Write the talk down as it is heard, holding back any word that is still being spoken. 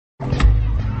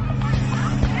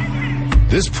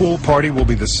This pool party will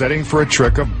be the setting for a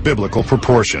trick of biblical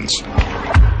proportions.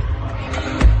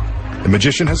 The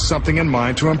magician has something in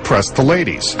mind to impress the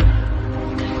ladies.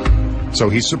 So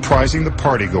he's surprising the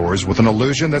partygoers with an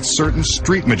illusion that certain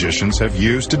street magicians have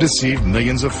used to deceive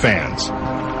millions of fans,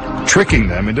 tricking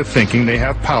them into thinking they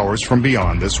have powers from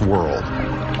beyond this world.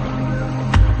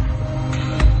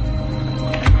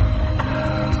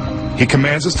 He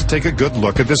commands us to take a good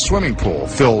look at this swimming pool,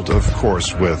 filled, of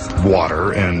course, with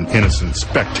water and innocent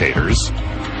spectators.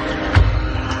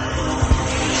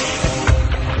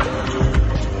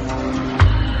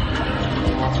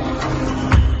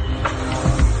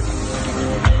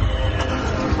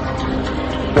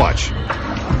 Watch.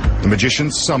 The magician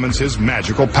summons his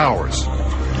magical powers.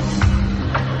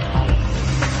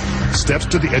 Steps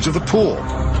to the edge of the pool.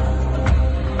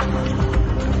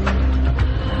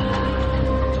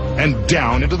 And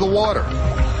down into the water.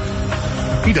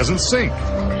 He doesn't sink.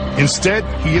 Instead,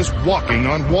 he is walking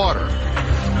on water.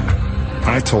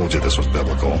 I told you this was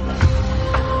biblical.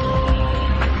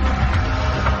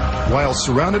 While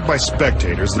surrounded by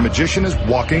spectators, the magician is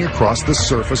walking across the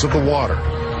surface of the water.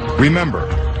 Remember,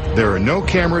 there are no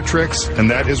camera tricks,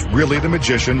 and that is really the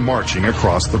magician marching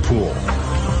across the pool.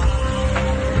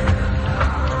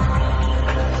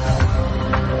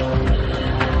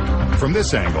 From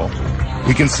this angle,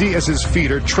 we can see as his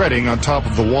feet are treading on top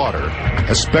of the water,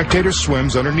 a spectator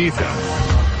swims underneath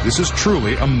him. This is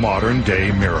truly a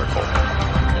modern-day miracle.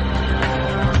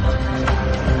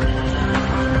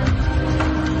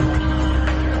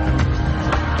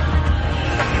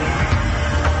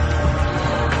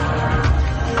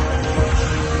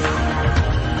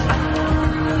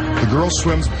 The girl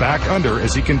swims back under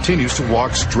as he continues to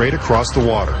walk straight across the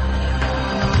water.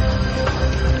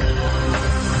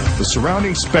 The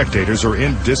surrounding spectators are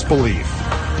in disbelief.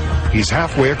 He's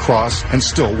halfway across and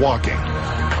still walking.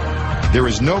 There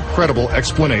is no credible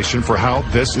explanation for how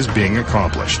this is being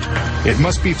accomplished. It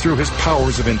must be through his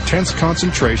powers of intense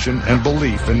concentration and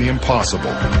belief in the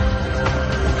impossible.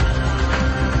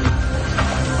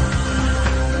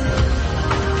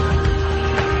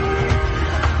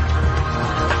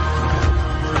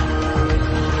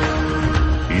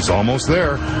 He's almost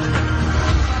there.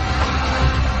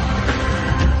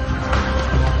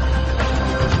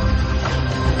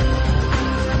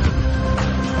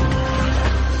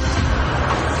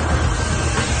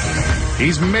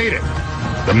 He's made it.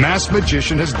 The masked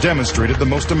magician has demonstrated the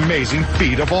most amazing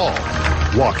feat of all,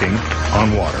 walking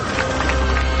on water.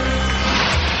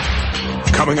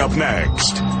 Coming up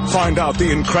next, find out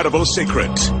the incredible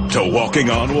secret to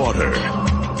walking on water.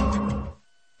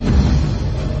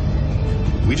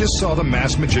 We just saw the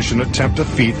masked magician attempt a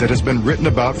feat that has been written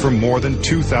about for more than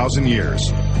 2,000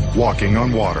 years, walking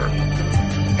on water.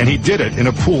 And he did it in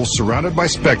a pool surrounded by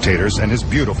spectators and his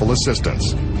beautiful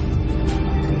assistants.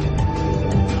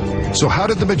 So how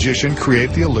did the magician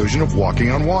create the illusion of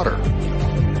walking on water?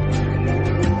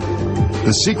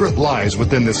 The secret lies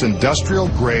within this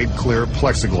industrial-grade clear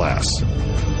plexiglass.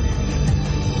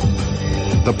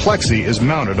 The plexi is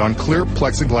mounted on clear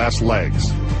plexiglass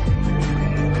legs.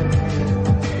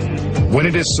 When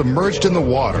it is submerged in the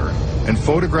water and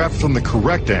photographed from the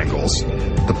correct angles,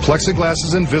 the plexiglass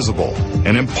is invisible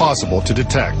and impossible to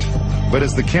detect. But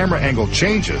as the camera angle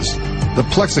changes, the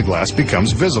plexiglass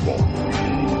becomes visible.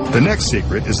 The next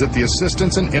secret is that the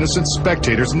assistants and innocent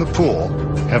spectators in the pool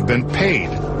have been paid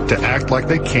to act like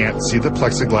they can't see the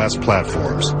plexiglass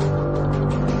platforms.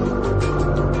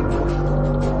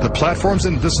 The platforms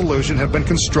in this illusion have been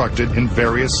constructed in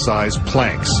various size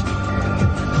planks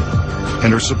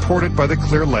and are supported by the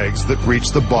clear legs that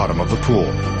reach the bottom of the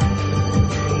pool.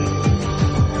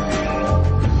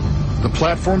 The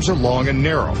platforms are long and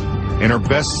narrow and are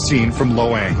best seen from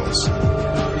low angles.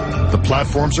 The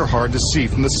platforms are hard to see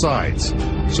from the sides,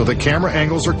 so the camera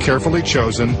angles are carefully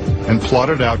chosen and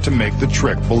plotted out to make the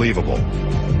trick believable.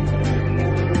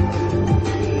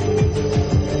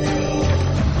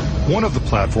 One of the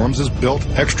platforms is built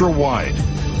extra wide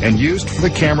and used for the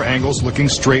camera angles looking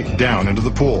straight down into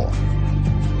the pool.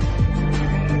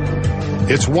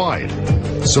 It's wide,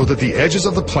 so that the edges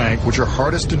of the plank, which are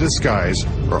hardest to disguise,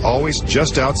 are always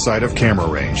just outside of camera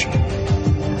range.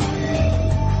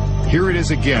 Here it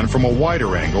is again from a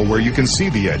wider angle where you can see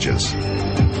the edges.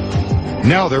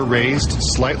 Now they're raised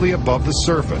slightly above the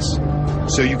surface,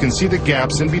 so you can see the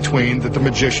gaps in between that the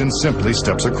magician simply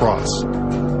steps across.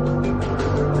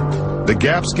 The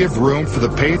gaps give room for the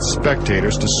paid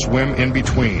spectators to swim in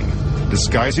between,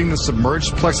 disguising the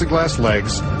submerged plexiglass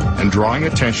legs and drawing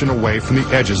attention away from the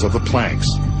edges of the planks.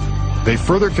 They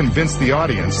further convince the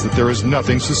audience that there is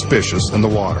nothing suspicious in the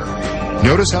water.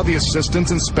 Notice how the assistants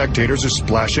and spectators are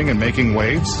splashing and making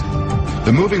waves?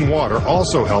 The moving water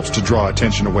also helps to draw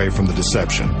attention away from the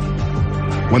deception.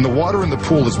 When the water in the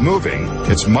pool is moving,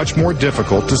 it's much more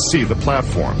difficult to see the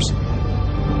platforms.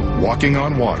 Walking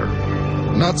on water.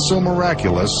 Not so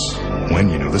miraculous when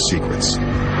you know the secrets.